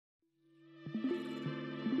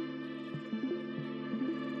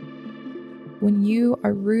When you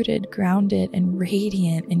are rooted, grounded, and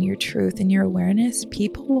radiant in your truth and your awareness,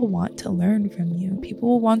 people will want to learn from you. People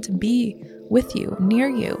will want to be with you, near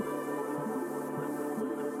you.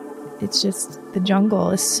 It's just, the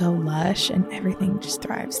jungle is so lush and everything just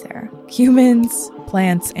thrives there. Humans,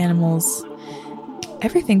 plants, animals,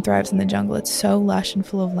 everything thrives in the jungle. It's so lush and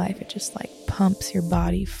full of life. It just like pumps your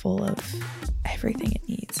body full of everything it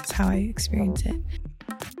needs. It's how I experience it.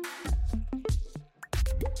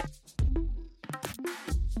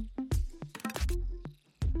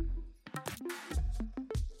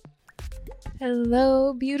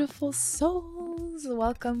 Hello, beautiful souls.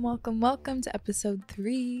 Welcome to episode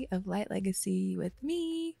 3 of Light Legacy with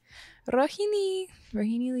me, Rohini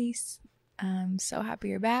Lise. I'm so happy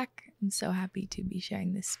you're back. I'm so happy to be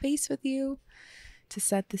sharing this space with you. To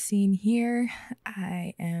set the scene here,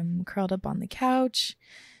 I am curled up on the couch,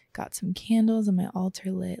 got some candles on my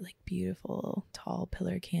altar lit, like beautiful tall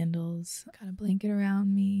pillar candles. Got a blanket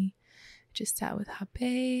around me. Just sat with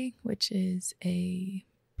Hape, which is a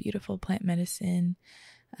beautiful plant medicine.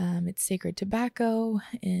 It's sacred tobacco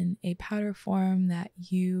in a powder form that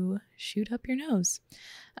you shoot up your nose.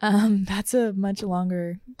 That's a much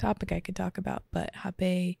longer topic I could talk about, but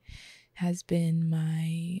Hape has been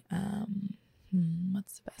my,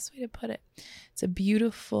 what's the best way to put it? It's a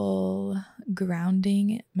beautiful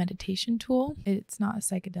grounding meditation tool. It's not a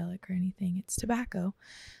psychedelic or anything. It's tobacco,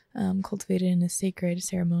 cultivated in a sacred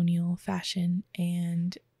ceremonial fashion,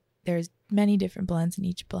 and there's many different blends, and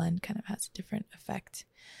each blend kind of has a different effect.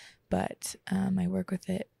 But I work with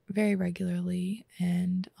it very regularly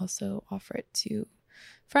and also offer it to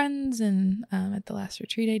friends. And at the last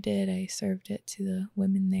retreat I did, I served it to the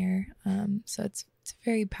women there. So it's a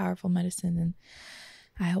very powerful medicine. And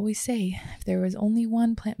I always say, if there was only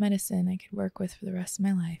one plant medicine I could work with for the rest of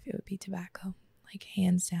my life, it would be tobacco. Like,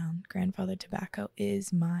 hands down, grandfather tobacco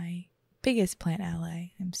is my biggest plant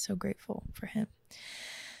ally. I'm so grateful for him.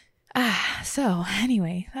 So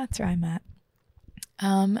anyway, that's where I'm at.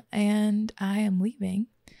 And I am leaving.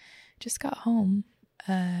 Just got home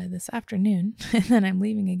this afternoon, and then I'm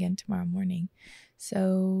leaving again tomorrow morning.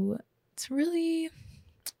 So it's really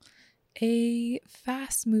a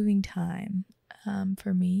fast moving time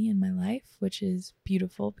for me in my life, which is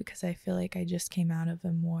beautiful because I feel like I just came out of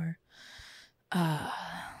a more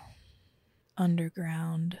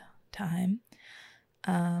underground time.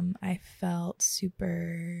 I felt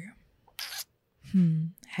super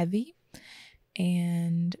heavy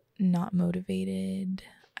and not motivated.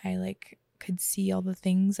 I could see all the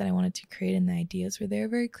things that I wanted to create, and the ideas were there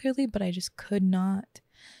very clearly, but I just could not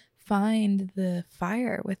find the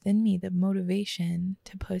fire within me, the motivation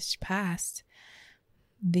to push past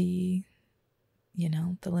the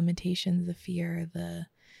limitations, the fear, the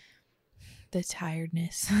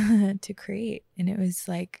tiredness to create. And it was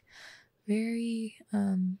like very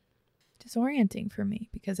disorienting for me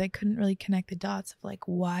because I couldn't really connect the dots of like,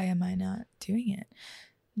 why am I not doing it?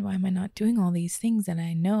 Why am I not doing all these things that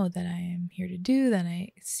I know that I am here to do, that I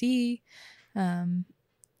see? And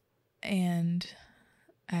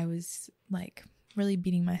I was like really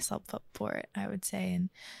beating myself up for it, I would say.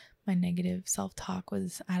 And my negative self-talk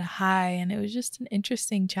was at a high, and it was just an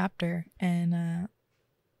interesting chapter. And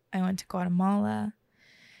I went to Guatemala,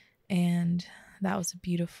 and that was a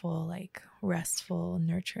beautiful, like, restful,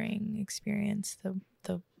 nurturing experience.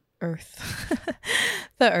 The earth,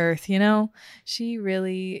 the earth, she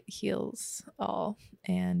really heals all.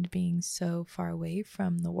 And being so far away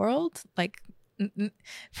from the world, like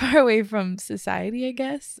far away from society, I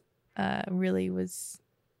guess, really was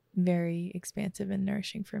very expansive and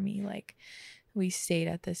nourishing for me. Like, we stayed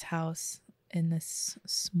at this house in this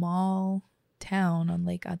small town on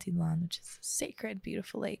Lake Atitlán, which is a sacred,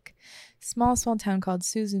 beautiful lake. Small town called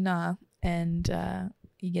Suzuna, and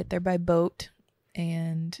you get there by boat,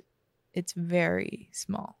 and it's very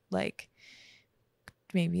small, like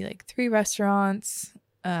maybe like 3 restaurants,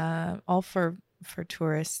 all for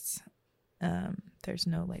tourists. There's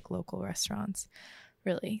no like local restaurants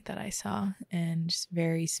really that I saw, and just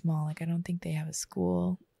very small. Like, I don't think they have a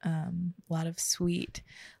school. A lot of sweet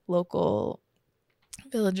local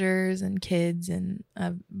villagers and kids, and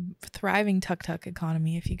a thriving tuk-tuk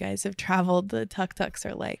economy. If you guys have traveled, the tuk-tuks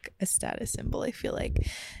are like a status symbol. I feel like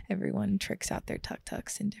everyone tricks out their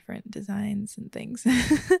tuk-tuks in different designs and things.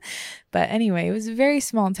 But anyway, it was a very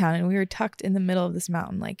small town, and we were tucked in the middle of this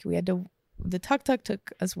mountain. Like, the tuk-tuk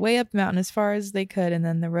took us way up the mountain as far as they could, and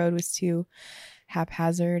then the road was too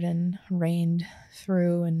haphazard and rained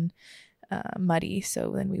through and muddy.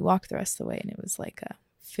 So then we walked the rest of the way, and it was like a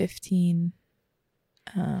 15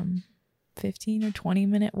 or 20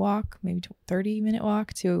 minute walk, maybe 30-minute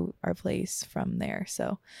walk to our place from there.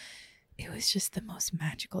 So it was just the most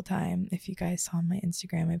magical time. If you guys saw on my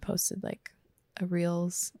Instagram, I posted like a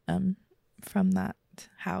reels from that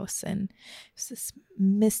house, and it was this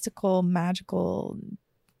mystical, magical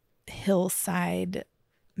hillside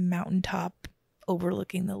mountaintop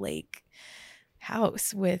overlooking the lake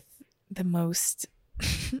house with the most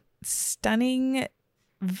stunning,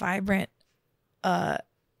 vibrant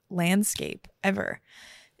landscape ever.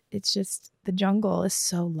 It's just, the jungle is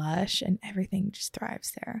so lush and everything just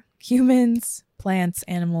thrives there. Humans, plants,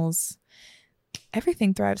 animals,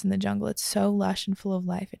 everything thrives in the jungle. It's so lush and full of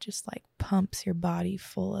life. It just like pumps your body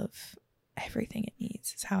full of everything it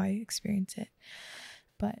needs, is how I experience it.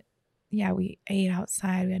 But yeah, we ate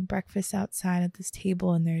outside. We had breakfast outside at this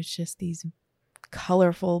table, and there's just these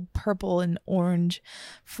colorful purple and orange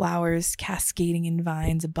flowers cascading in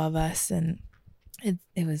vines above us, and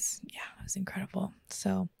it was incredible.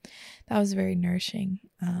 So that was very nourishing.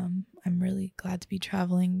 I'm really glad to be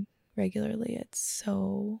traveling regularly. It's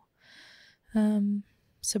so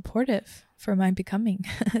supportive for my becoming.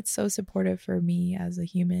 It's so supportive for me as a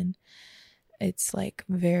human. It's like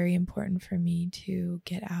very important for me to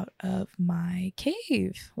get out of my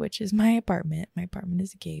cave, which is my apartment. My apartment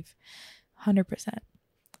is a cave, 100%.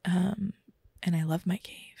 And I love my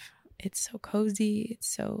cave. It's so cozy. It's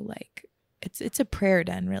so like, it's a prayer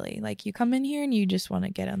den, really. Like, you come in here and you just want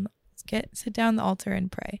to sit down the altar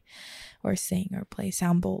and pray, or sing, or play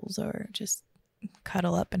sound bowls, or just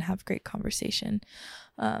cuddle up and have great conversation.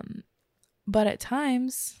 But at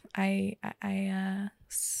times I'm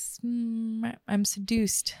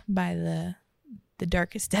seduced by the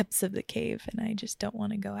darkest depths of the cave, and I just don't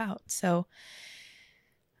want to go out. So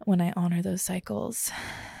when I honor those cycles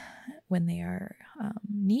when they are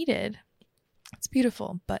needed, it's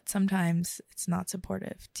beautiful. But sometimes it's not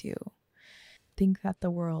supportive to think that the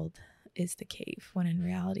world is the cave, when in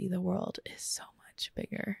reality the world is so much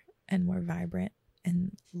bigger and more vibrant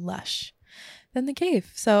and lush than the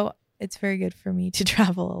cave. So it's very good for me to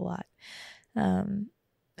travel a lot.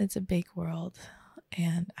 It's a big world,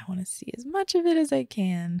 and I want to see as much of it as I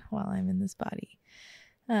can while I'm in this body.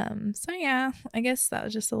 So yeah, I guess that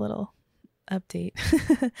was just a little update.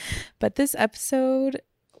 But this episode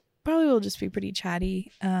probably will just be pretty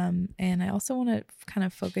chatty. And I also want to kind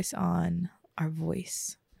of focus on our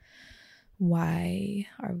voice. Why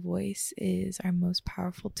our voice is our most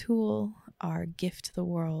powerful tool, our gift to the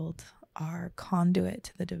world, our conduit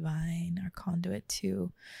to the divine, our conduit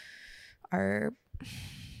to our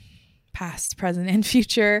past, present, and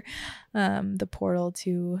future, the portal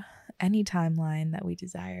to any timeline that we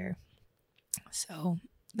desire. So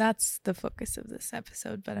that's the focus of this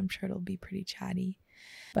episode, but I'm sure it'll be pretty chatty.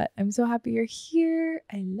 But I'm so happy you're here.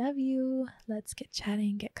 I love you. Let's get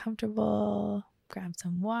chatting, get comfortable, grab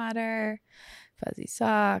some water, fuzzy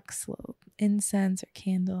socks, a little incense or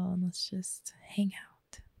candle, and let's just hang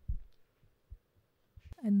out.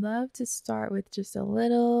 I'd love to start with just a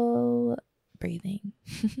little breathing,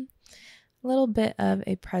 a little bit of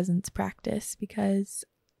a presence practice, because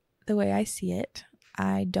the way I see it,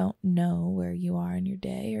 I don't know where you are in your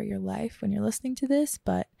day or your life when you're listening to this,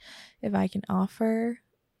 but if I can offer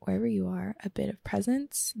wherever you are a bit of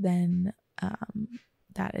presence, then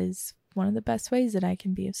that is one of the best ways that I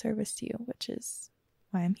can be of service to you, which is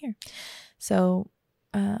why I'm here. So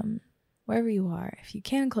wherever you are, if you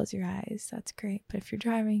can close your eyes, that's great. But if you're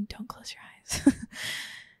driving, don't close your eyes.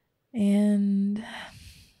 And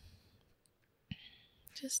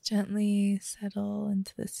just gently settle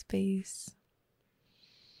into the space,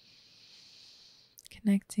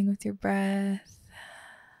 connecting with your breath,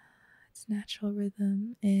 its natural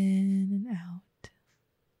rhythm in and out.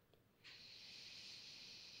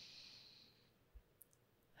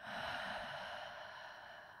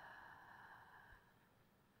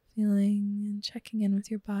 Feeling and checking in with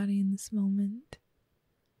your body in this moment.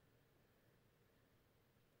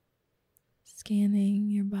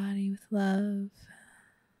 Scanning your body with love,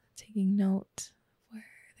 taking note of where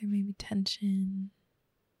there may be tension,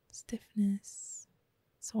 stiffness,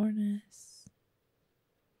 soreness.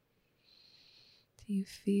 Do you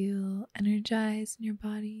feel energized in your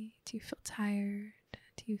body? Do you feel tired?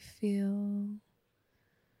 Do you feel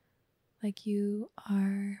like you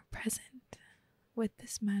are present with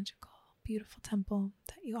this magical, beautiful temple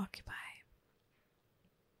that you occupy?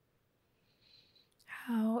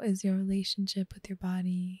 How is your relationship with your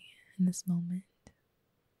body in this moment?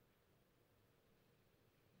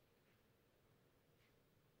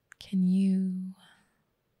 Can you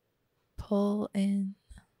pull in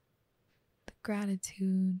the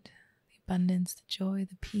gratitude, the abundance, the joy,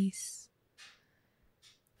 the peace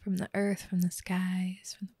from the earth, from the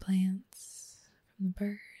skies, from the plants, from the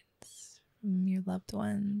birds, from your loved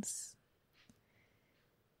ones,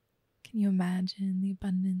 Can you imagine the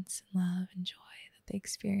abundance and love and joy that they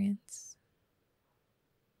experience,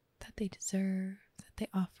 that they deserve, that they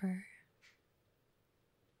offer?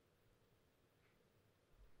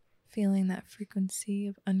 Feeling that frequency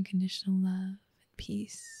of unconditional love and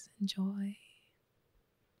peace and joy.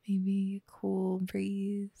 Maybe a cool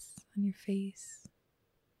breeze on your face.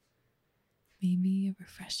 Maybe a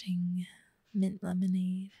refreshing mint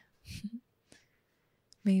lemonade.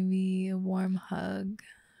 Maybe a warm hug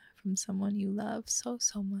from someone you love so,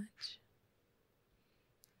 so much.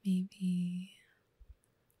 Maybe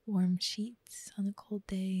warm sheets on a cold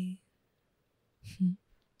day.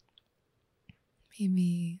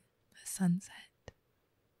 Maybe a sunset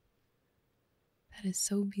that is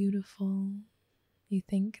so beautiful you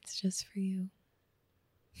think it's just for you.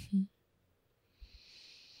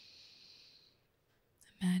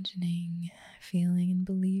 Imagining, feeling, and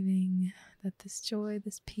believing that this joy,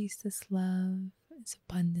 this peace, this love is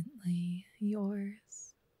abundantly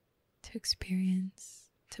yours to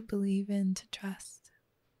experience, to believe in, to trust.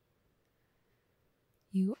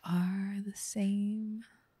 You are the same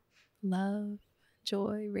love,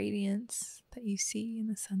 joy, radiance that you see in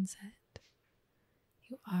the sunset.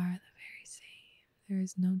 You are the very same. There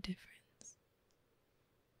is no difference.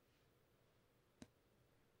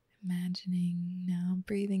 Imagining now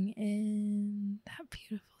breathing in that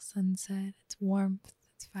beautiful sunset, its warmth,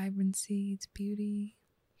 its vibrancy, its beauty.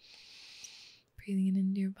 Breathing it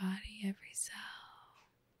into your body, every cell.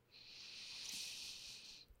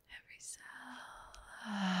 Every cell.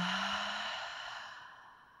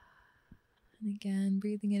 And again,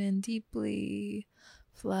 breathing it in deeply,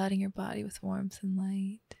 flooding your body with warmth and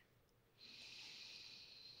light.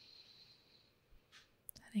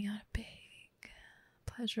 Letting out a big,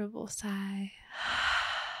 pleasurable sigh.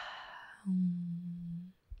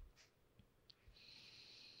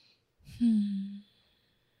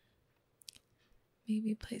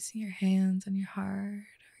 Maybe placing your hands on your heart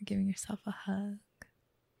or giving yourself a hug.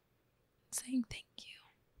 Saying thank you.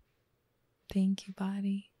 Thank you,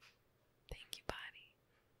 body. Thank you, body.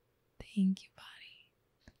 Thank you, body.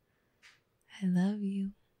 I love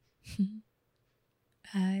you.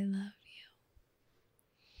 I love you.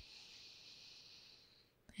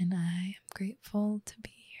 And I am grateful to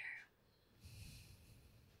be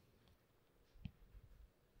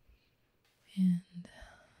here. And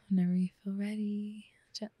whenever you feel ready,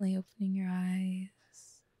 gently opening your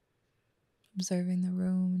eyes, observing the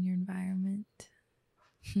room and your environment,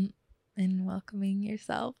 and welcoming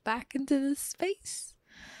yourself back into this space.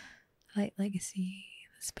 Light legacy,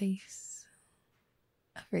 the space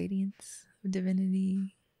of radiance, of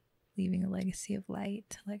divinity, leaving a legacy of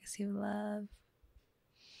light, a legacy of love.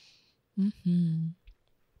 Thank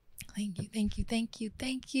you, thank you, thank you,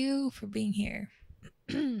 thank you for being here.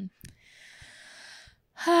 Doesn't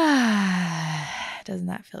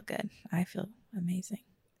that feel good? I feel amazing.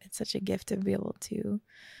 It's such a gift to be able to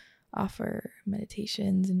offer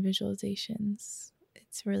meditations and visualizations.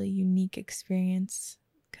 It's a really unique experience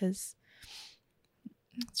because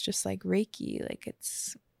it's just like Reiki. Like it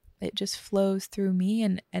just flows through me,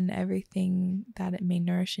 and everything that it may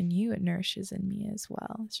nourish in you, it nourishes in me as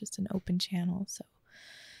well. It's just an open channel. So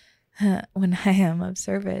when I am of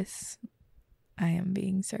service, I am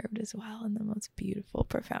being served as well in the most beautiful,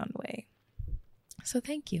 profound way. So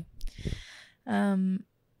thank you.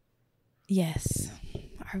 Yes,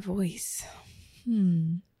 our voice.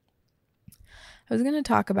 I was going to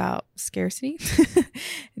talk about scarcity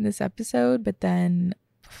in this episode, but then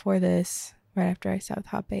before this, right after I saw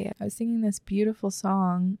Tape, I was singing this beautiful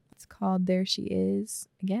song. It's called There She Is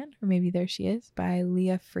Again, or maybe There She Is, by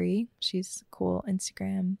Leah Free. She's a cool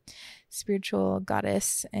Instagram spiritual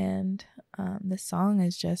goddess, and this song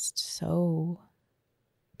is just so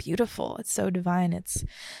beautiful. It's so divine. It's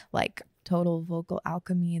like total vocal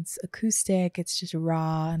alchemy. It's acoustic. It's just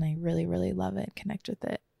raw, and I really, really love it. Connect with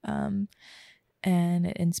it. And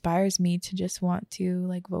it inspires me to just want to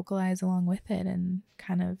like vocalize along with it and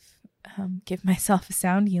kind of give myself a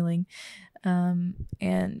sound healing.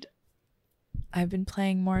 And I've been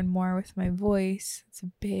playing more and more with my voice. It's a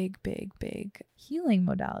big, big, big healing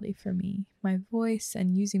modality for me. My voice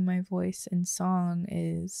and using my voice in song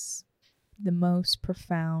is the most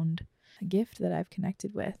profound gift that I've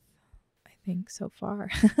connected with, I think, so far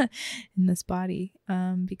in this body,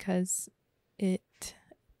 because it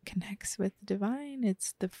connects with the divine.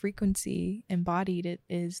 It's the frequency embodied. It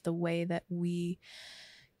is the way that we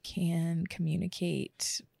can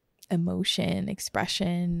communicate emotion,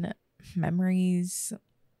 expression, memories,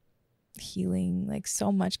 healing. Like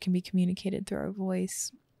so much can be communicated through our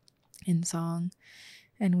voice in song,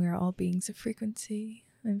 and we're all beings of frequency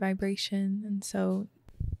and vibration. And so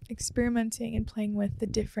experimenting and playing with the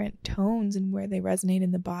different tones and where they resonate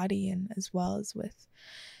in the body, and as well as with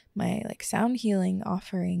my like sound healing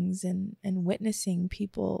offerings and witnessing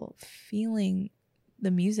people feeling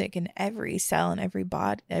the music in every cell and every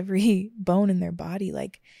bone in their body.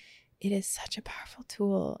 Like, it is such a powerful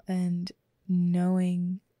tool. And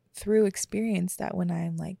knowing through experience that when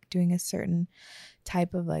I'm like doing a certain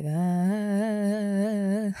type of like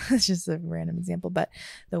it's just a random example, but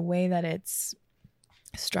the way that it's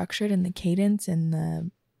structured and the cadence and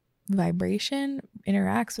the vibration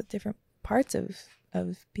interacts with different parts of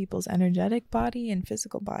people's energetic body and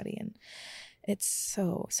physical body, and it's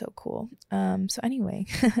so cool. So anyway,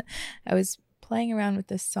 I was playing around with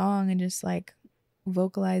this song and just like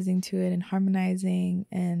vocalizing to it and harmonizing,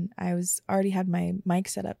 and I was already had my mic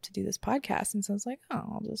set up to do this podcast, and so I was like, oh,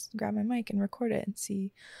 I'll just grab my mic and record it and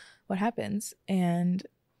see what happens. And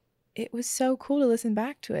it was so cool to listen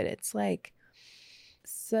back to it. It's like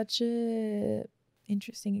such a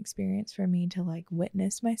interesting experience for me to like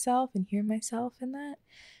witness myself and hear myself in that.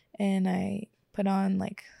 And I put on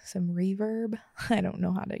like some reverb. I don't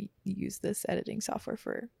know how to use this editing software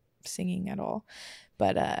for singing at all,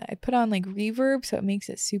 but I put on like reverb, so it makes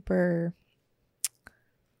it super,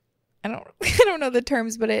 I don't know the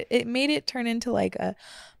terms, but it made it turn into like a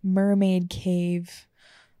mermaid cave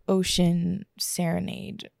ocean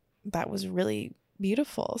serenade that was really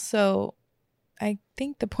beautiful. So I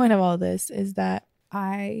think the point of all this is that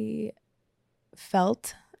I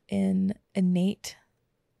felt an innate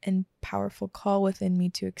and powerful call within me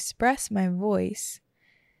to express my voice.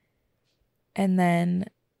 And then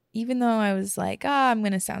even though I was like, I'm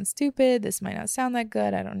going to sound stupid, this might not sound that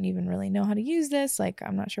good, I don't even really know how to use this, like,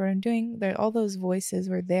 I'm not sure what I'm doing, all those voices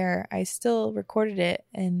were there. I still recorded it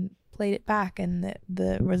and played it back, and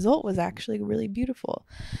the result was actually really beautiful.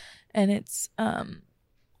 And it's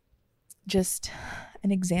just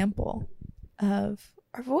an example of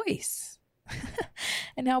our voice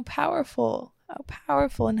and how powerful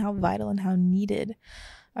and how vital and how needed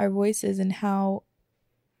our voice is, and how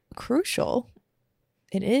crucial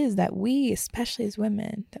it is that we, especially as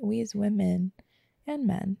women, and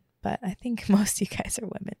men, but I think most of you guys are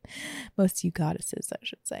women, most of you goddesses, I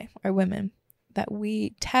should say, are women, that we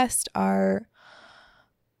test our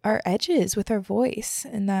edges with our voice.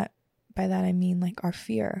 And that, by that I mean like our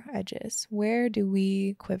fear edges. Where do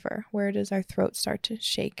we quiver? Where does our throat start to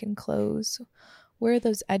shake and close? Where are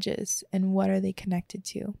those edges, and what are they connected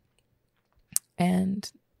to?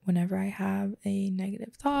 And whenever I have a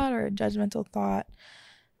negative thought or a judgmental thought,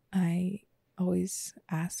 I always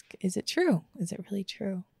ask, is it true? Is it really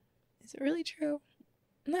true? Is it really true?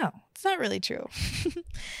 No, it's not really true.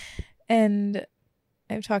 And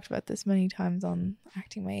I've talked about this many times on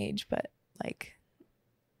Acting My Age, but like,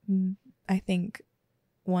 I think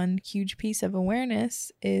one huge piece of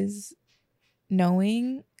awareness is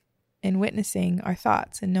knowing and witnessing our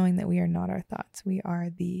thoughts, and knowing that we are not our thoughts. We are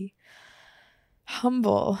the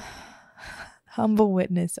humble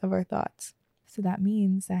witness of our thoughts. So that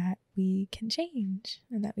means that we can change,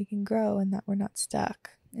 and that we can grow, and that we're not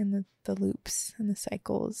stuck in the loops and the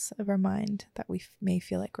cycles of our mind that we may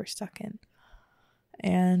feel like we're stuck in.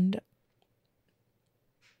 And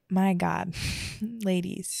my God,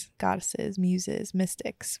 ladies, goddesses, muses,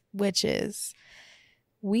 mystics, witches,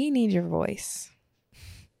 we need your voice.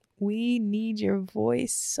 We need your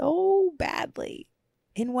voice so badly,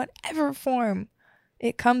 in whatever form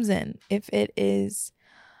it comes in. If it is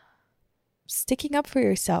sticking up for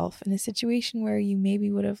yourself in a situation where you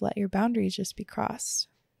maybe would have let your boundaries just be crossed,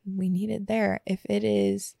 we need it there. If it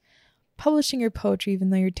is publishing your poetry even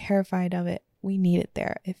though you're terrified of it, we need it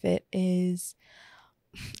there. If it is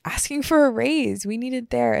asking for a raise, we need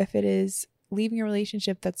it there. If it is leaving a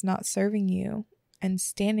relationship that's not serving you and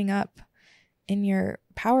standing up in your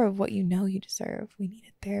power of what you know you deserve, we need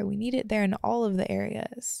it there. We need it there in all of the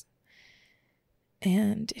areas.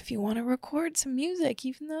 And if you want to record some music,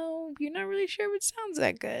 even though you're not really sure if it sounds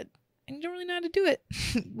that good and you don't really know how to do it,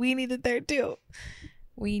 we need it there too.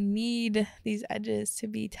 We need these edges to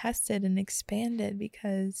be tested and expanded,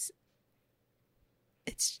 because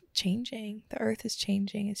it's changing. The earth is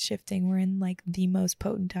changing. It's shifting. We're in like the most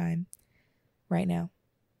potent time right now.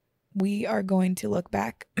 We are going to look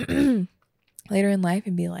back later in life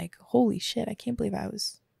and be like, holy shit, I can't believe I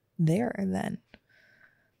was there then.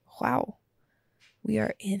 Wow. We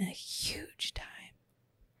are in a huge time.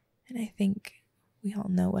 And I think we all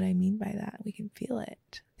know what I mean by that. We can feel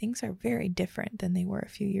it. Things are very different than they were a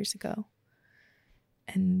few years ago.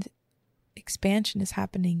 And expansion is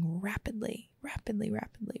happening rapidly.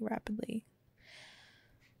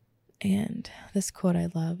 And this quote I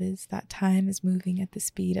love is that time is moving at the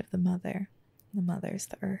speed of the mother. The mother's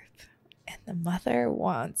the earth. And the mother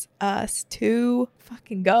wants us to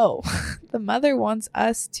fucking go. The mother wants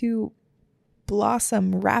us to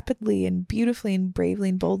blossom rapidly and beautifully and bravely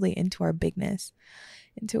and boldly into our bigness,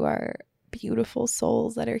 into our beautiful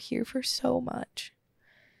souls that are here for so much,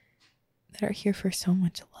 that are here for so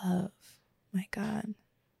much love. My God.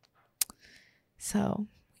 So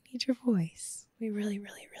we need your voice. We really,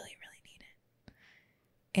 really, really, really need it.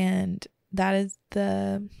 And that is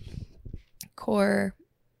the core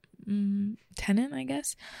tenet, I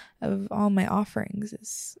guess, of all my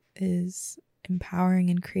offerings is empowering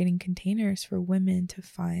and creating containers for women to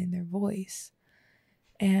find their voice.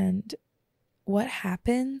 And what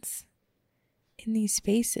happens in these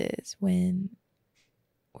spaces when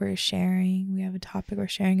we're sharing, we have a topic we're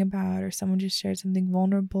sharing about, or someone just shared something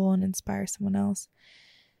vulnerable and inspires someone else,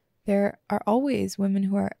 there are always women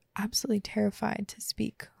who are absolutely terrified to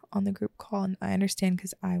speak on the group call. And I understand,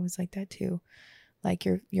 because I was like that too. Like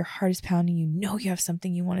your heart is pounding, you know you have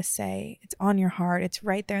something you want to say. It's on your heart. It's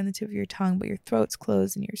right there on the tip of your tongue, but your throat's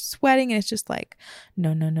closed and you're sweating, and it's just like,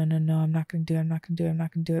 no, I'm not going to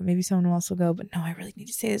do it. Maybe someone else will go, but no, I really need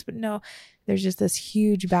to say this, but no. There's just this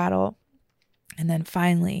huge battle. And then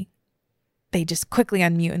finally, they just quickly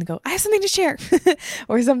unmute and go, I have something to share,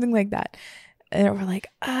 or something like that. And we're like,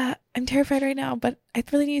 I'm terrified right now, but I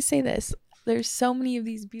really need to say this. There's so many of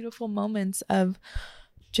these beautiful moments of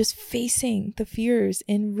just facing the fears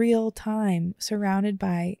in real time, surrounded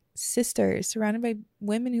by sisters, surrounded by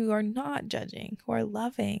women who are not judging, who are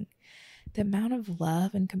loving. The amount of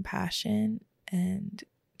love and compassion and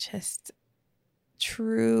just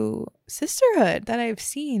true sisterhood that I've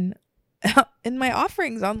seen in my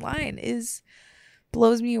offerings online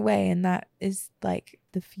blows me away. And that is like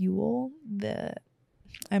the fuel.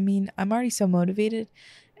 I'm already so motivated.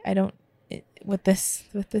 With this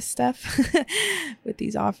stuff, with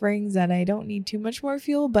these offerings, that I don't need too much more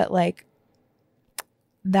fuel, but like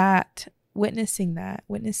witnessing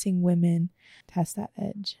women test that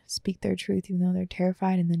edge, speak their truth even though they're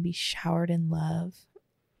terrified, and then be showered in love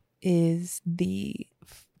is the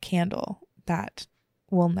candle that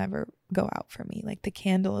will never go out for me. Like the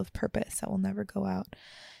candle of purpose that will never go out.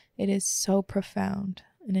 It is so profound,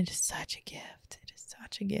 and it is such a gift. It is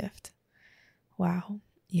such a gift. Wow.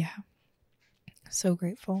 Yeah. So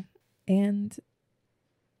grateful. And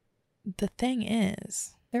the thing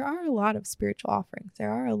is, there are a lot of spiritual offerings.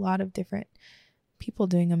 There are a lot of different people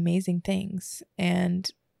doing amazing things.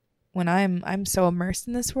 And when I'm so immersed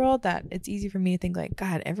in this world that it's easy for me to think like,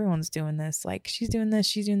 God, everyone's doing this. Like, she's doing this,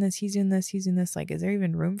 she's doing this, he's doing this, he's doing this. Like, is there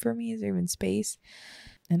even room for me? Is there even space?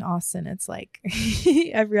 In Austin, it's like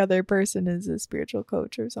every other person is a spiritual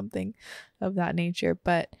coach or something of that nature.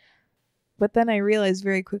 But then I realized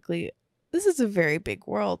very quickly, this is a very big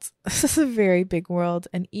world. This is a very big world.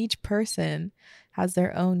 And each person has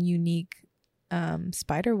their own unique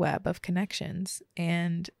spider web of connections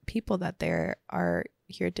and people that they are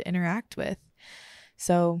here to interact with.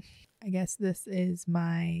 So I guess this is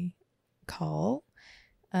my call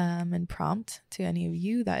and prompt to any of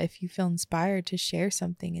you, that if you feel inspired to share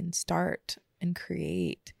something and start and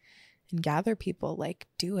create and gather people, like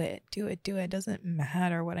do it. It doesn't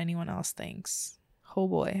matter what anyone else thinks. Oh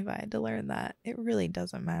boy, have I had to learn that. It really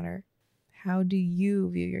doesn't matter. How do you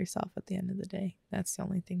view yourself at the end of the day? That's the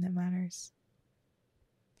only thing that matters.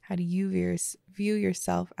 How do you view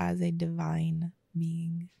yourself as a divine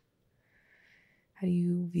being? How do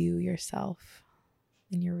you view yourself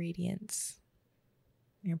in your radiance,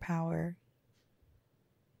 in your power,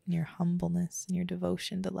 in your humbleness, in your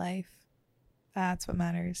devotion to life? That's what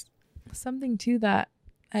matters. Something too that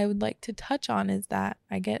I would like to touch on is that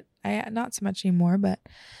I not so much anymore, but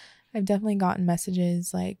I've definitely gotten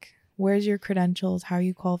messages like, where's your credentials? How are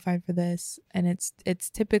you qualified for this? And it's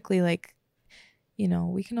typically like, you know,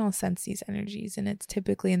 we can all sense these energies, and it's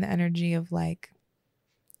typically in the energy of like,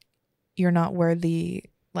 you're not worthy,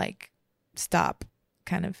 like stop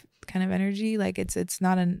kind of energy. Like it's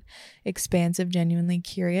not an expansive, genuinely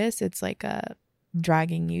curious. It's like a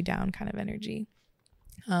dragging you down kind of energy.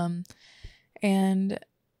 And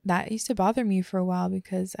that used to bother me for a while,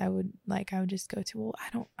 because I would just go to, well,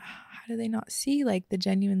 how do they not see like the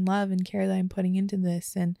genuine love and care that I'm putting into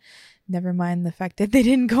this? And never mind the fact that they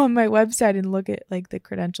didn't go on my website and look at like the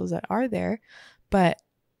credentials that are there. But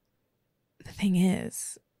the thing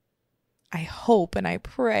is, I hope and I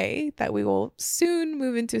pray that we will soon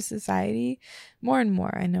move into a society more and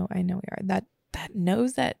more. I know we are, that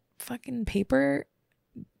knows that fucking paper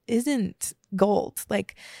isn't gold.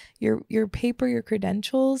 Like your paper, your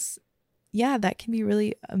credentials, yeah, that can be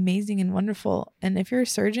really amazing and wonderful. And if you're a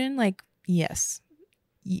surgeon, like, yes,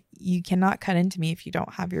 you cannot cut into me if you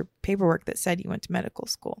don't have your paperwork that said you went to medical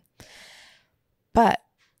school.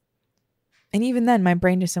 And even then my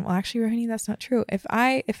brain just said, well, actually, Rohini, that's not true. If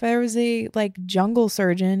there was a like jungle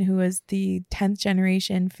surgeon who was the 10th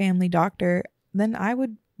generation family doctor, then I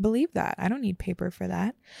would believe that. I don't need paper for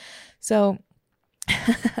that. So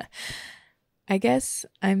I guess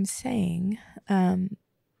I'm saying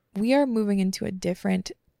we are moving into a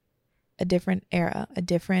different era, a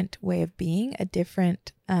different way of being, a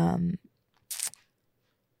different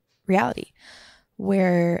reality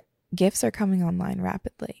where gifts are coming online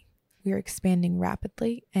rapidly. We are expanding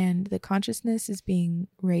rapidly, and the consciousness is being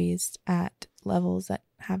raised at levels that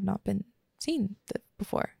have not been seen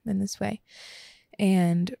before in this way.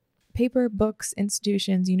 And paper, books,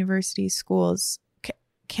 institutions, universities, schools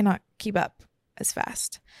cannot keep up as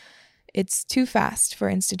fast. It's too fast for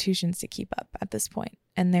institutions to keep up at this point.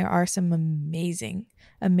 And there are some amazing,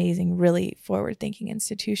 really forward-thinking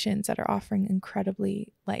institutions that are offering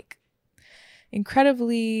incredibly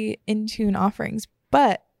in tune offerings,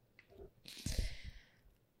 but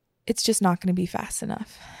it's just not going to be fast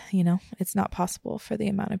enough. It's not possible for the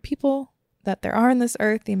amount of people that there are on this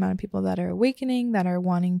earth, the amount of people that are awakening, that are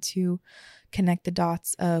wanting to connect the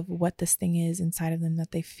dots of what this thing is inside of them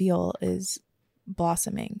that they feel is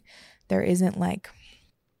blossoming. There isn't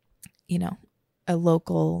a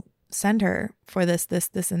local center for this,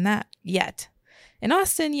 and that yet. In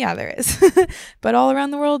Austin, yeah, there is. But all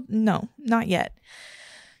around the world, no, not yet.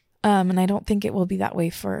 And I don't think it will be that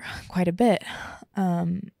way for quite a bit.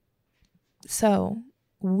 So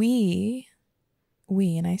we,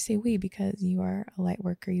 and I say we because you are a light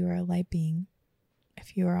worker, you are a light being.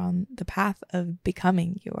 If you are on the path of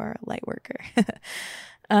becoming, you are a light worker.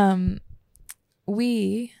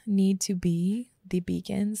 We need to be the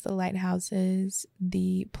beacons, the lighthouses,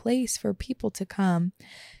 the place for people to come.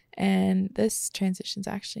 And this transitions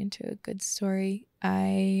actually into a good story.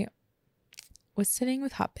 I was sitting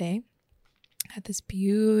with Hape at this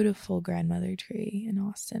beautiful grandmother tree in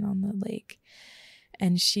Austin on the lake.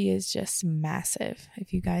 And she is just massive.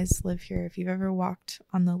 If you guys live here, if you've ever walked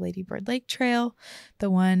on the Lady Bird Lake Trail, the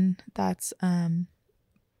one that's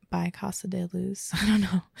by Casa de Luz, I don't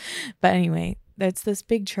know. But anyway, it's this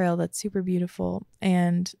big trail that's super beautiful.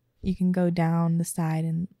 And you can go down the side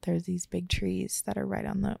and there's these big trees that are right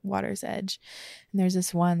on the water's edge. And there's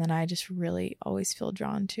this one that I just really always feel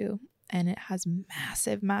drawn to. And it has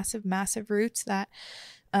massive roots that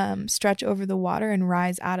stretch over the water and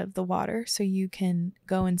rise out of the water. So you can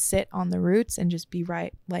go and sit on the roots and just be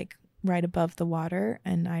right above the water.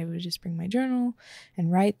 And I would just bring my journal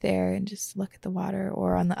and write there and just look at the water.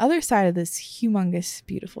 Or on the other side of this humongous,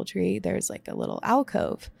 beautiful tree, there's like a little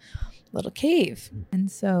alcove, little cave.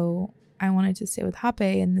 And so I wanted to sit with Hape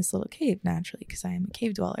in this little cave naturally because I am a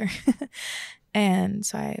cave dweller. And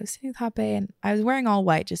so I was sitting with Hape and I was wearing all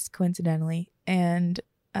white just coincidentally. And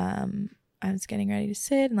I was getting ready to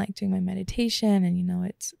sit and doing my meditation.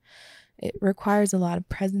 And, it requires a lot of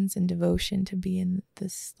presence and devotion to be in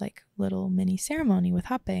this little mini ceremony with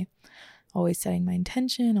Hape. Always setting my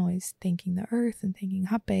intention, always thanking the earth and thanking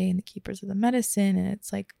Hape and the keepers of the medicine. And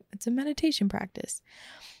it's a meditation practice.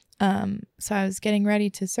 So I was getting ready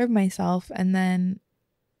to serve myself. And then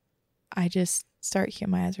I just start here.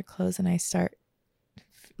 My eyes are closed and I start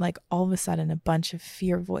all of a sudden a bunch of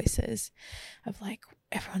fear voices of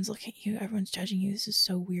everyone's looking at you, everyone's judging you, this is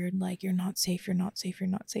so weird, you're not safe, you're not safe, you're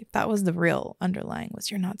not safe. That was the real underlying, was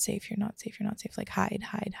you're not safe, you're not safe, you're not safe, hide.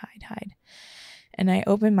 And I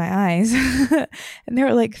opened my eyes and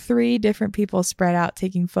there were 3 different people spread out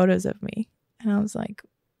taking photos of me. And I was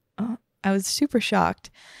oh. I was super shocked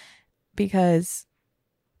because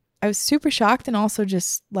I was super shocked and also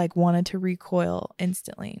just wanted to recoil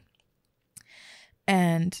instantly.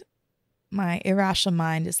 And my irrational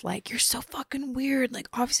mind is you're so fucking weird.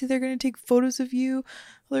 Obviously they're going to take photos of you.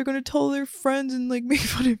 They're going to tell their friends and make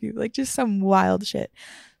fun of you. Just some wild shit.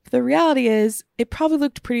 But the reality is it probably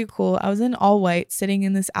looked pretty cool. I was in all white sitting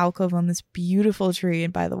in this alcove on this beautiful tree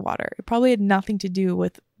and by the water. It probably had nothing to do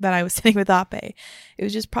with that I was sitting with Hape. It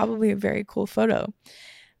was just probably a very cool photo.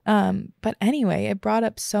 But anyway, it brought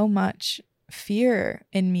up so much fear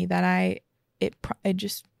in me that it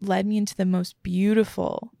just led me into the most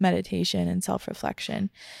beautiful meditation and self-reflection.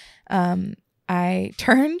 I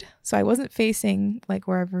turned, so I wasn't facing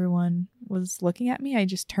where everyone was looking at me. I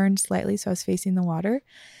just turned slightly, so I was facing the water.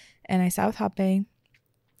 And I sat with Hape,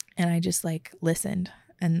 and I just listened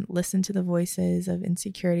to the voices of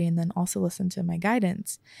insecurity, and then also listened to my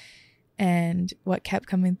guidance. And what kept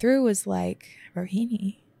coming through was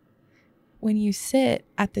Rohini, when you sit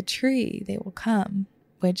at the tree, they will come.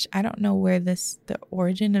 Which I don't know where the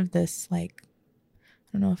origin of this, I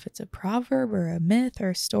don't know if it's a proverb or a myth or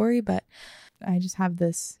a story, but I just have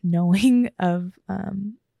this knowing of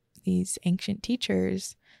these ancient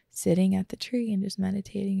teachers sitting at the tree and just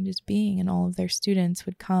meditating and just being, and all of their students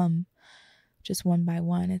would come just one by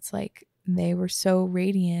one. It's like they were so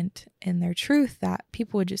radiant in their truth that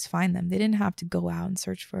people would just find them. They didn't have to go out and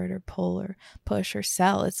search for it or pull or push or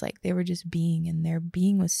sell. It's like they were just being, and their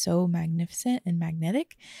being was so magnificent and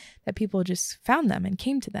magnetic that people just found them and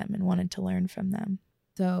came to them and wanted to learn from them.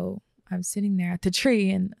 So I was sitting there at the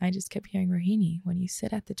tree and I just kept hearing, Rohini, when you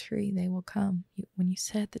sit at the tree, they will come. When you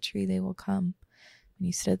sit at the tree, they will come. When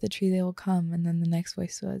you sit at the tree, they will come. And then the next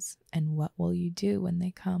voice was, and what will you do when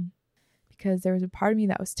they come? Because there was a part of me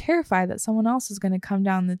that was terrified that someone else was going to come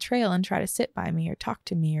down the trail and try to sit by me or talk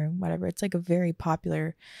to me or whatever. It's like a very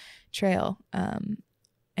popular trail.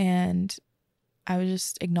 And I was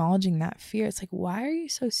just acknowledging that fear. It's like, why are you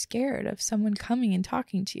so scared of someone coming and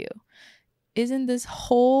talking to you? Isn't the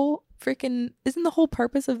whole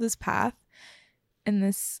purpose of this path and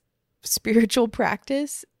this spiritual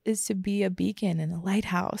practice is to be a beacon and a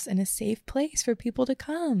lighthouse and a safe place for people to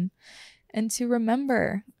come and to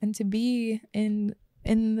remember and to be in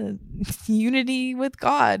the unity with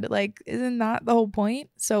God? Like, isn't that the whole point?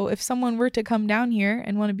 So if someone were to come down here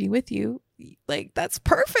and want to be with you, like, that's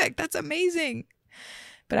perfect. That's amazing.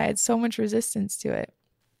 But I had so much resistance to it.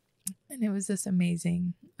 And it was this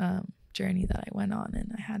amazing journey that I went on,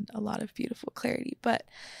 and I had a lot of beautiful clarity. But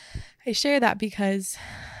I share that because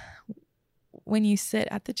when you sit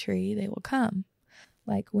at the tree, they will come.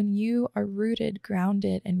 Like, when you are rooted,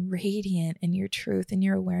 grounded, and radiant in your truth and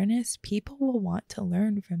your awareness, people will want to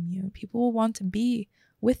learn from you. People will want to be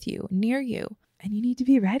with you, near you, and you need to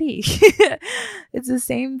be ready. It's the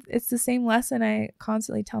same lesson I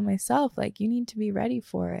constantly tell myself. Like, you need to be ready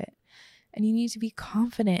for it. And you need to be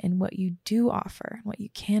confident in what you do offer, what you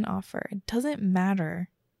can offer. It doesn't matter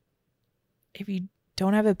if you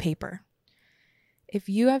don't have a paper. If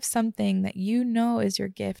you have something that you know is your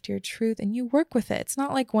gift, your truth, and you work with it. It's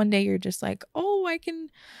not like one day you're just like, oh, I can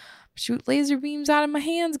shoot laser beams out of my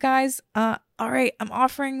hands, guys. All right, I'm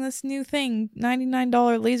offering this new thing,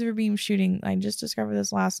 $99 laser beam shooting. I just discovered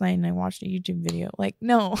this last night and I watched a YouTube video. Like,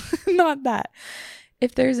 no, not that.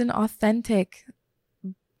 If there's an authentic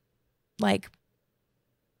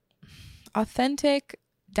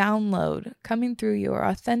download coming through you, or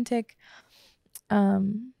authentic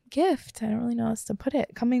gift, I don't really know how else to put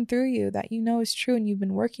it, coming through you that you know is true, and you've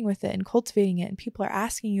been working with it and cultivating it, and people are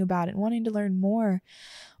asking you about it and wanting to learn more.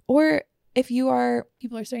 Or if people are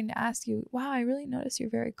starting to ask you, wow, I really noticed you're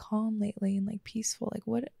very calm lately and like peaceful. Like,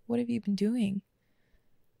 what have you been doing?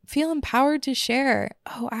 Feel empowered to share.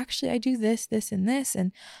 Oh, actually, I do this, this, and this.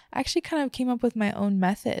 And I actually kind of came up with my own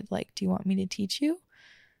method. Like, do you want me to teach you?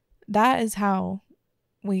 That is how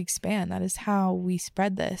we expand. That is how we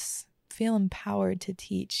spread this. Feel empowered to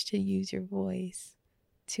teach, to use your voice,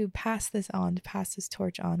 to pass this on, to pass this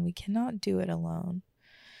torch on. We cannot do it alone.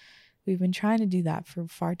 We've been trying to do that for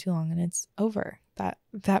far too long, and it's over. That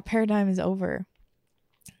paradigm is over.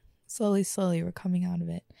 Slowly, we're coming out of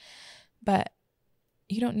it. But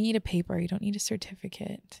you don't need a paper. You don't need a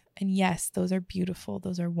certificate. And yes, those are beautiful.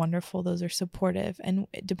 Those are wonderful. Those are supportive. And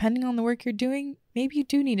depending on the work you're doing, maybe you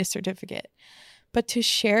do need a certificate. But to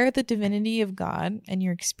share the divinity of God and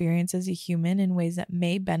your experience as a human in ways that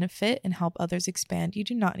may benefit and help others expand, you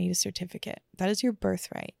do not need a certificate. That is your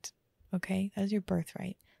birthright. Okay? That is your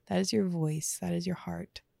birthright. That is your voice. That is your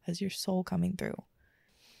heart. That is your soul coming through.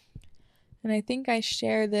 And I think I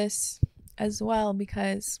share this as well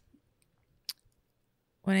because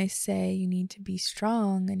when I say you need to be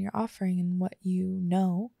strong in your offering and what you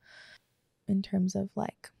know, in terms of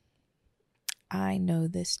like, I know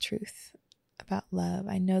this truth about love.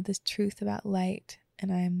 I know this truth about light,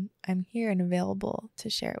 and I'm here and available to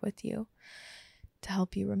share it with you, to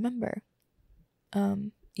help you remember.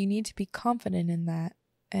 You need to be confident in that.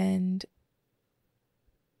 And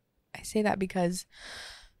I say that because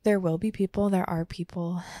there will be people, there are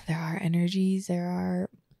energies, there are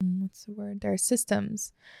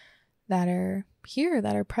systems that are here,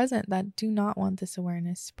 that are present, that do not want this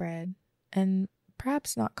awareness spread. And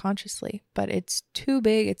perhaps not consciously, but it's too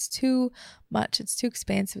big, it's too much, it's too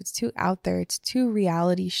expansive, it's too out there, it's too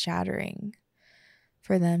reality shattering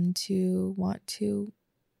for them to want to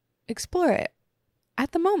explore it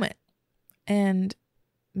at the moment. And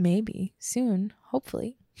maybe soon,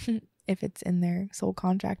 hopefully, if it's in their soul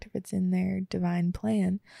contract, if it's in their divine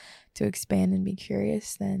plan to expand and be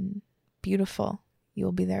curious, then beautiful.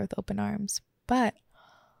 You'll be there with open arms. But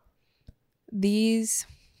these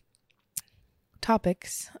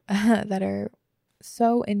topics that are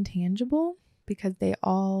so intangible because they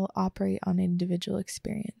all operate on individual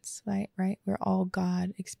experience, right? We're all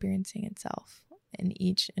God experiencing itself, and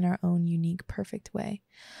each in our own unique, perfect way.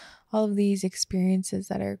 All of these experiences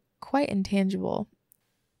that are quite intangible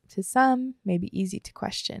to some, may be easy to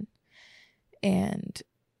question and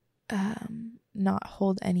not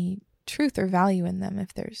hold any truth or value in them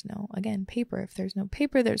if there's no, again, paper. If there's no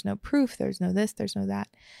paper, there's no proof, there's no this, there's no that.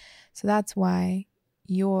 So that's why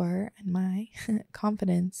your and my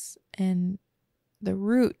confidence and the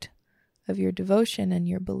root of your devotion and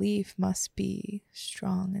your belief must be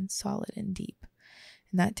strong and solid and deep.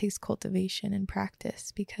 And that takes cultivation and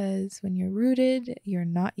practice, because when you're rooted, you're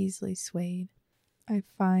not easily swayed. I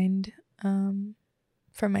find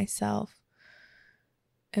for myself,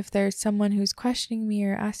 if there's someone who's questioning me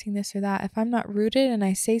or asking this or that, if I'm not rooted and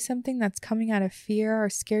I say something that's coming out of fear or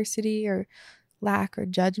scarcity or lack or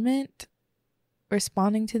judgment,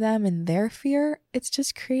 responding to them in their fear, it's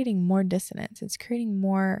just creating more dissonance. It's creating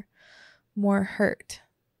more hurt.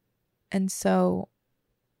 And so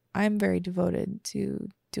I'm very devoted to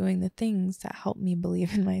doing the things that help me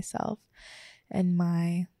believe in myself and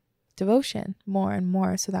my devotion more and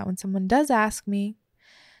more, so that when someone does ask me,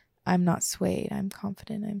 I'm not swayed, I'm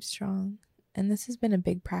confident, I'm strong. And this has been a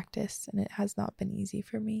big practice, and it has not been easy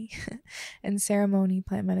for me. And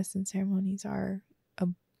plant medicine ceremonies are a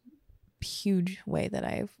huge way that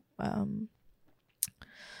I've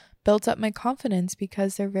built up my confidence,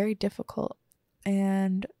 because they're very difficult.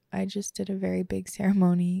 And I just did a very big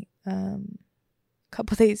ceremony a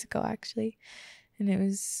couple days ago, actually, and it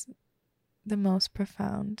was the most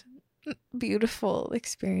profound, beautiful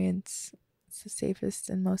experience. It's the safest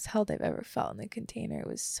and most held I've ever felt in the container. It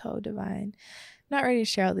was so divine. Not ready to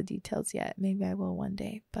share all the details yet. Maybe I will one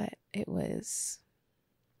day, but it was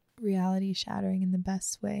reality shattering in the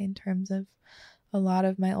best way, in terms of a lot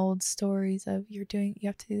of my old stories of you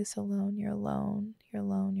have to do this alone, you're alone, you're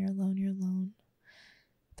alone, you're alone, you're alone.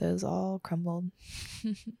 Those all crumbled.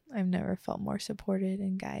 I've never felt more supported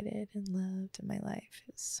and guided and loved in my life.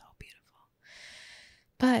 It's so beautiful.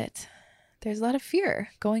 But there's a lot of fear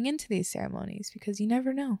going into these ceremonies, because you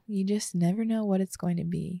never know. You just never know what it's going to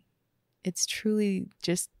be. It's truly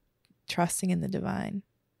just trusting in the divine.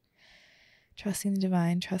 Trusting the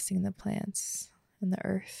divine, trusting in the plants and the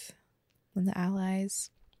earth and the allies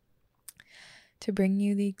to bring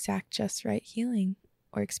you the exact just right healing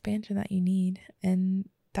or expansion that you need. And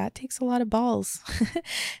that takes a lot of balls. It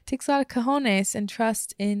takes a lot of cojones and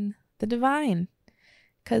trust in the divine.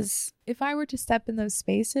 Because if I were to step in those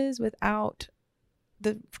spaces without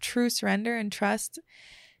the true surrender and trust,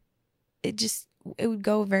 it would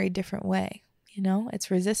go a very different way. You know,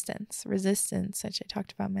 it's resistance, which I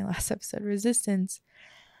talked about in my last episode. Resistance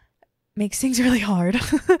makes things really hard,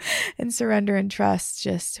 and surrender and trust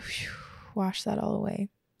just wash that all away.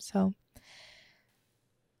 So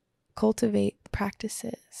cultivate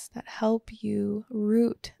practices that help you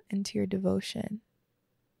root into your devotion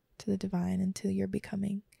to the divine and to your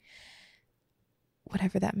becoming,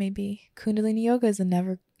 whatever that may be. Kundalini yoga is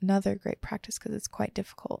another great practice, because it's quite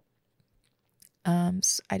difficult.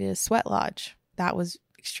 So I did a sweat lodge. That was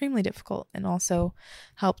extremely difficult, and also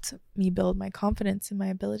helped me build my confidence in my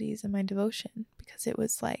abilities and my devotion, because it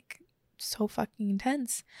was like so fucking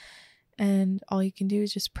intense. And all you can do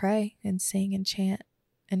is just pray and sing and chant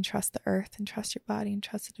and trust the earth and trust your body and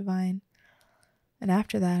trust the divine. And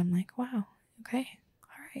after that, I'm like, wow, okay,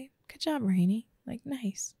 all right, good job, Rainy. Like,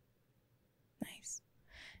 nice.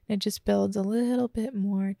 And it just builds a little bit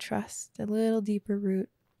more trust, a little deeper root.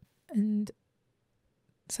 And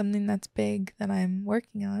something that's big that I'm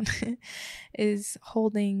working on is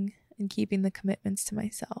holding and keeping the commitments to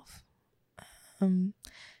myself.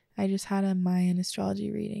 I just had a Mayan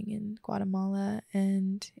astrology reading in Guatemala,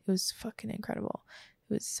 and it was fucking incredible.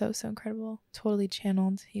 It was so incredible. Totally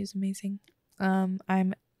channeled. He was amazing.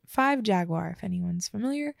 I'm 5 Jaguar, if anyone's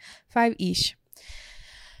familiar. 5 Ish.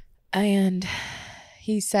 And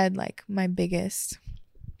he said, like, my biggest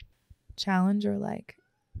challenge or like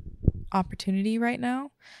opportunity right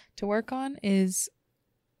now to work on is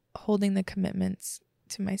holding the commitments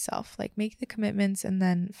to myself. Like, make the commitments and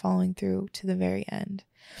then following through to the very end,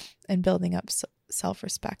 and building up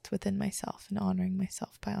self-respect within myself and honoring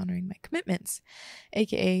myself by honoring my commitments,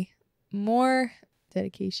 aka more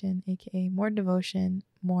dedication, aka more devotion,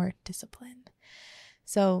 more discipline.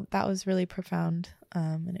 So that was really profound,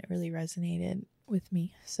 and it really resonated with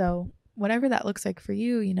me. So whatever that looks like for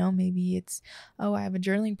you, you know, maybe it's, oh, I have a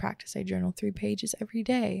journaling practice. I journal 3 pages every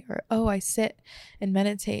day. Or, oh, I sit and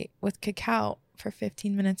meditate with cacao for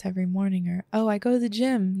 15 minutes every morning. Or, oh, I go to the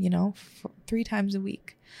gym, you know, 3 times a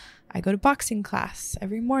week. I go to boxing class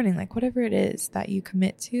every morning, like whatever it is that you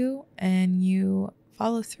commit to and you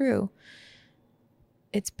follow through.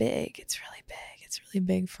 It's big. It's really big. It's really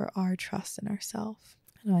big for our trust in ourselves.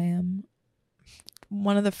 And I am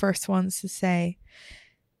one of the first ones to say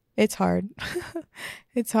it's hard.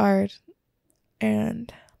 It's hard.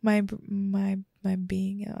 And my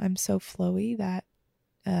being, I'm so flowy that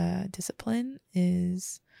discipline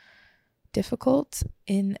is difficult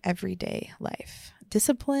in everyday life.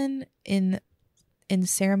 Discipline in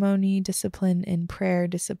ceremony, discipline in prayer,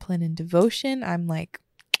 discipline in devotion. I'm like,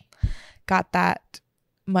 got that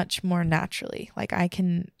much more naturally. Like I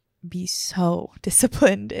can be so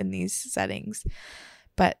disciplined in these settings,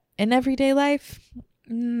 but in everyday life,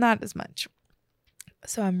 not as much.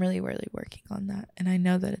 So I'm really, really working on that. And I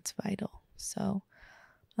know that it's vital. So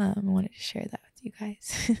I wanted to share that with you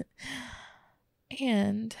guys.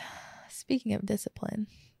 And speaking of discipline,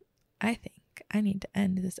 I think I need to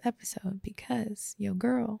end this episode because your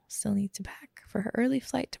girl still needs to pack for her early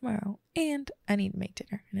flight tomorrow. And I need to make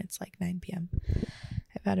dinner. And it's like 9 p.m.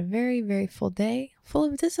 I've had a very, very full day full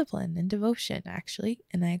of discipline and devotion, actually.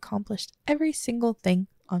 And I accomplished every single thing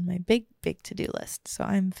on my big, big to-do list. So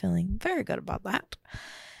I'm feeling very good about that.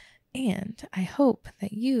 And I hope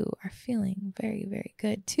that you are feeling very, very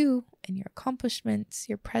good too in your accomplishments,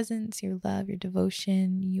 your presence, your love, your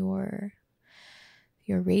devotion, your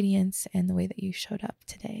radiance, and the way that you showed up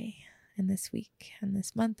today and this week and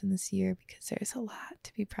this month and this year, because there's a lot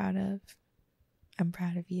to be proud of. I'm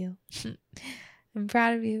proud of you. I'm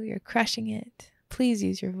proud of you. You're crushing it. Please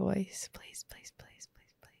use your voice. Please, please, please,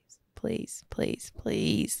 please, please, please, please,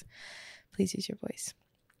 please, please use your voice.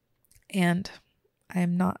 And I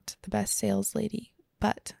am not the best sales lady,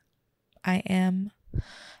 but I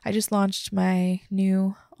just launched my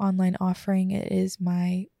new online offering. It is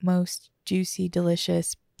my most juicy,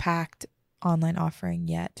 delicious, packed online offering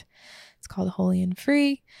yet. It's called Holy and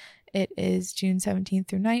Free. It is June 17th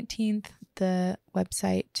through 19th. The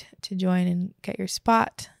website to join and get your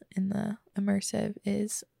spot in the immersive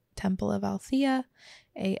is Temple of Althea,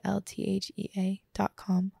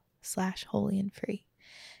 althea.com/holyandfree.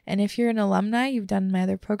 And if you're an alumni, you've done my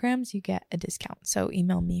other programs, you get a discount. So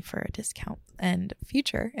email me for a discount. And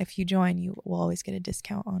future, if you join, you will always get a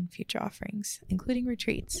discount on future offerings, including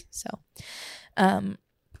retreats. So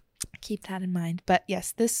keep that in mind. But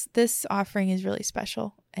yes, this offering is really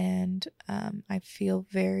special. And I feel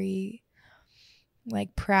very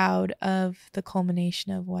proud of the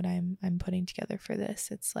culmination of what I'm putting together for this.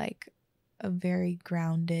 It's like a very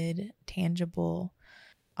grounded, tangible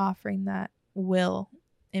offering that will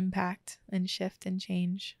impact and shift and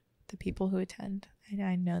change the people who attend.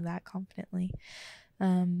 I know that confidently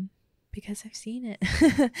because I've seen it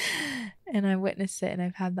and I witnessed it, and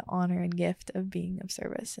I've had the honor and gift of being of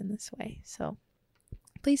service in this way. So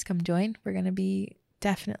please come join. We're going to be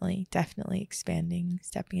definitely expanding,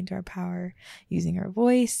 stepping into our power, using our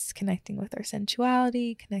voice, connecting with our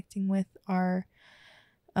sensuality, connecting with our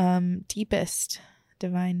deepest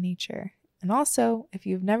divine nature. And also, if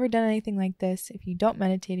you've never done anything like this, if you don't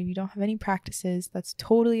meditate, if you don't have any practices, that's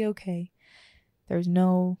totally okay. There's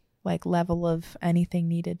no level of anything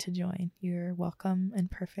needed to join. You're welcome and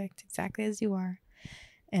perfect exactly as you are.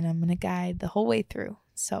 And I'm going to guide the whole way through.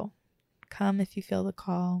 So come if you feel the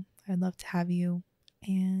call. I'd love to have you.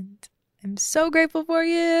 And I'm so grateful for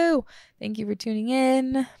you. Thank you for tuning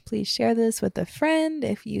in. Please share this with a friend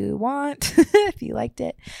if you want, if you liked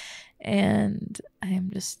it. And I am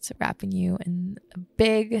just wrapping you in a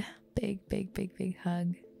big, big, big, big, big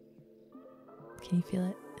hug. Can you feel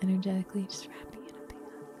it energetically? Just wrapping in a big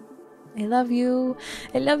hug. I love you.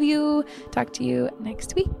 I love you. Talk to you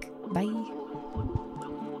next week. Bye.